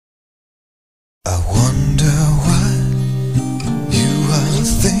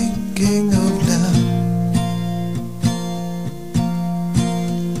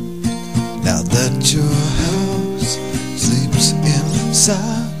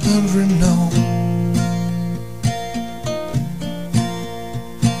and renown.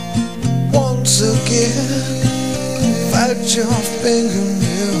 Once again, fight your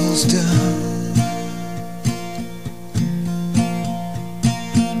fingernails down.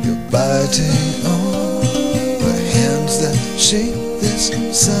 You're biting on the hands that shape this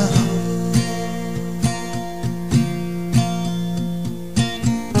sound.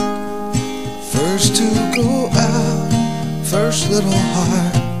 First to go out, first little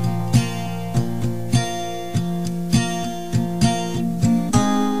heart.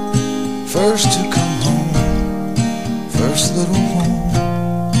 First to come home, first little home.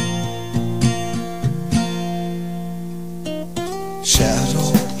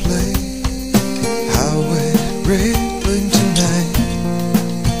 Shadow play, highway railing tonight.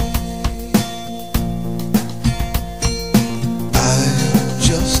 I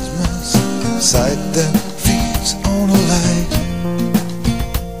adjust my sight that feeds on a light.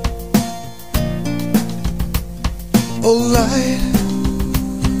 A light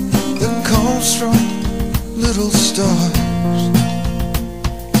that comes from little stars.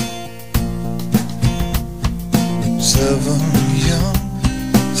 7 young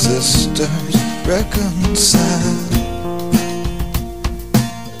sisters reconciled.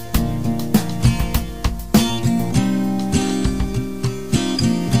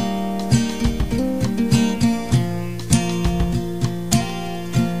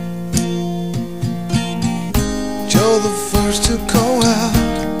 You're the first to go out,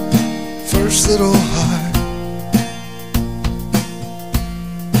 first little heart.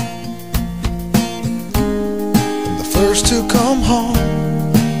 And the first to come home,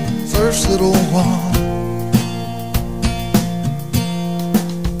 first little one.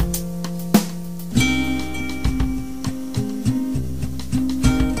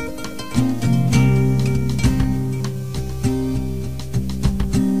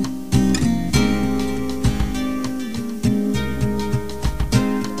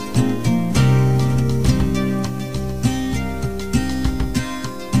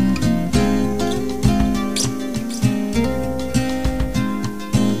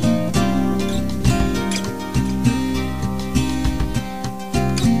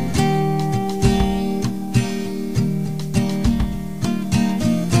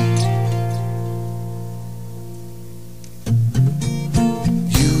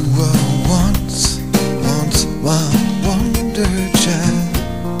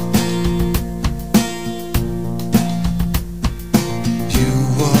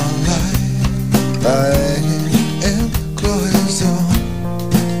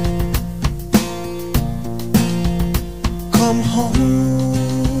 Come home,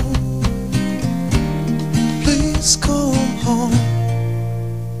 please come home.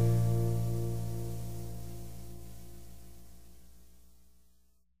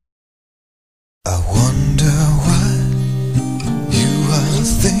 I wonder what you are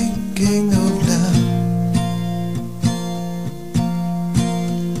thinking of now.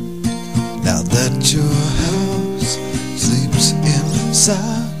 Now that your house sleeps in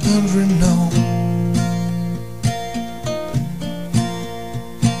silent renown.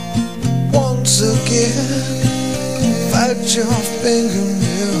 Once again, fight your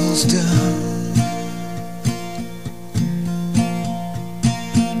fingernails down.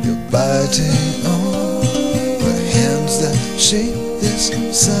 You're biting on the hands that shape this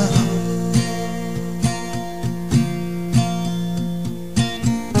sound.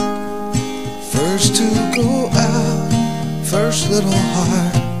 First to go out, first little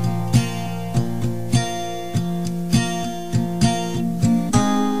heart.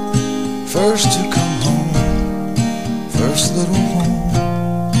 First to come home, first little home.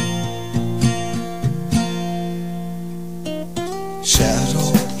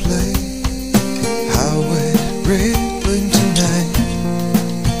 Shadow play, highway railing tonight.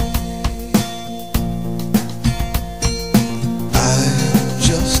 I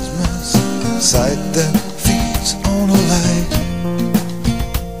adjust my sight that feeds on a light.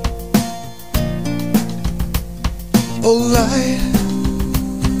 A light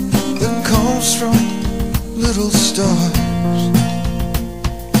that comes from little stars.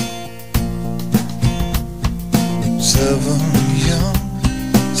 7 young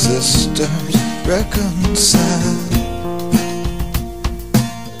sisters reconciled.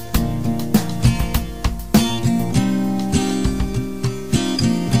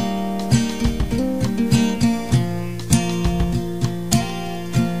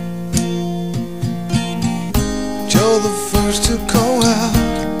 You're the first to go out,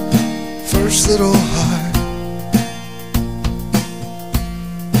 first little heart.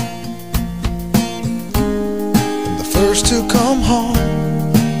 And the first to come home,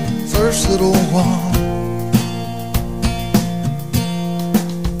 first little one.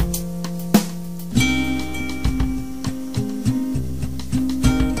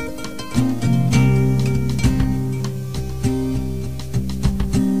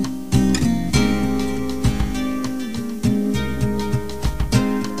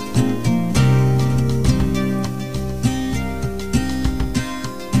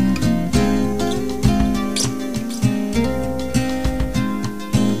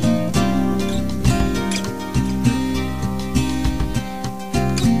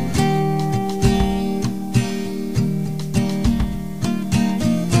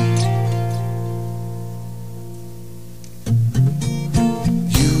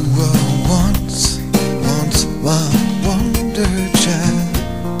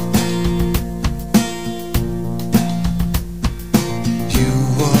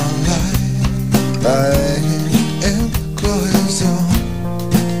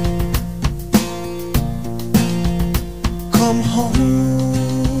 Come home,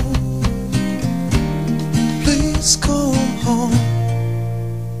 please come home.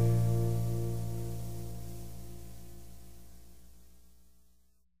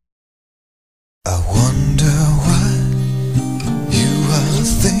 I wonder what you are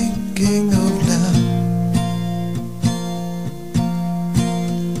thinking of now.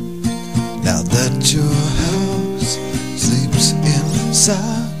 Now that your house sleeps in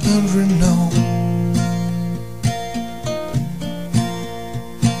silent renown.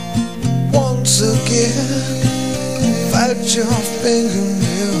 Once again, fight your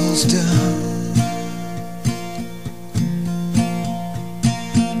fingernails down.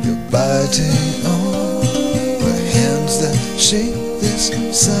 You're biting on the hands that shake this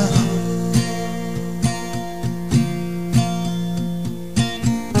sound.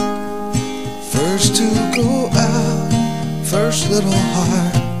 First to go out, first little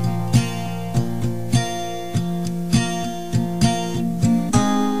heart.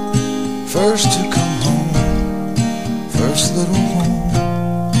 First to come home, first little home.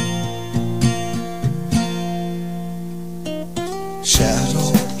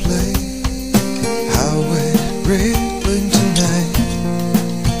 Shadow play, highway railing tonight.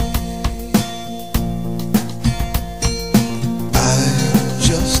 I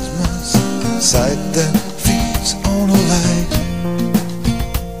adjust my sight that feeds on a light.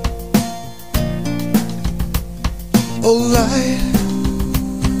 A light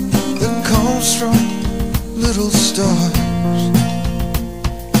that comes from little stars.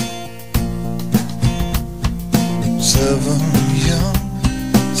 7 young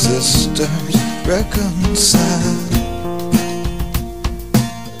sisters reconciled.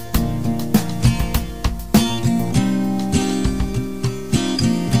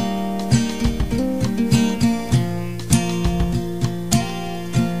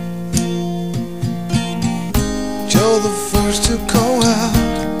 You're the first to go out,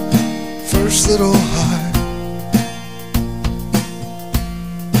 first little heart.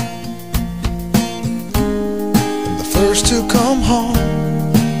 And the first to come home,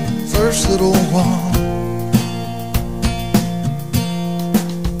 first little one.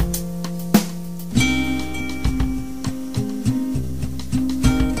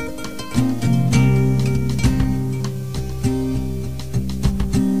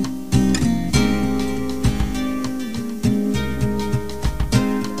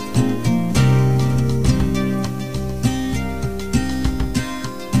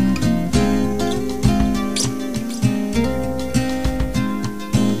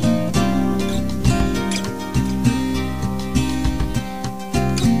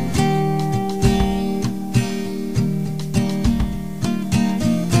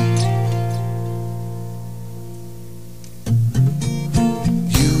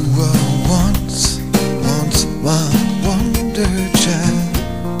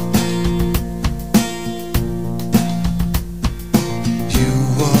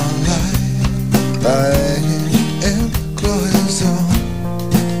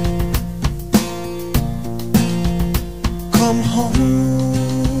 Come home,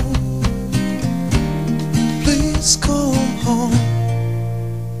 please come home.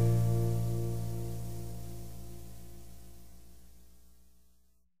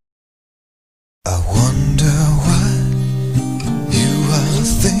 I wonder what you are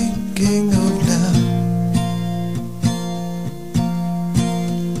thinking of now.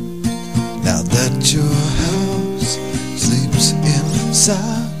 Now that your house sleeps in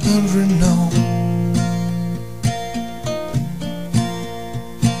silent renown.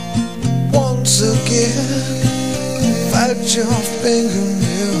 Once again, fight your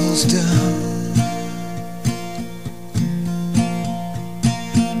fingernails down.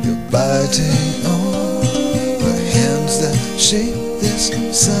 You're biting on the hands that shape this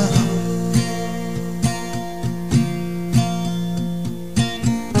sound.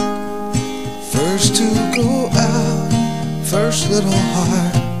 First to go out, first little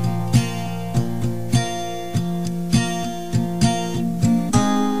heart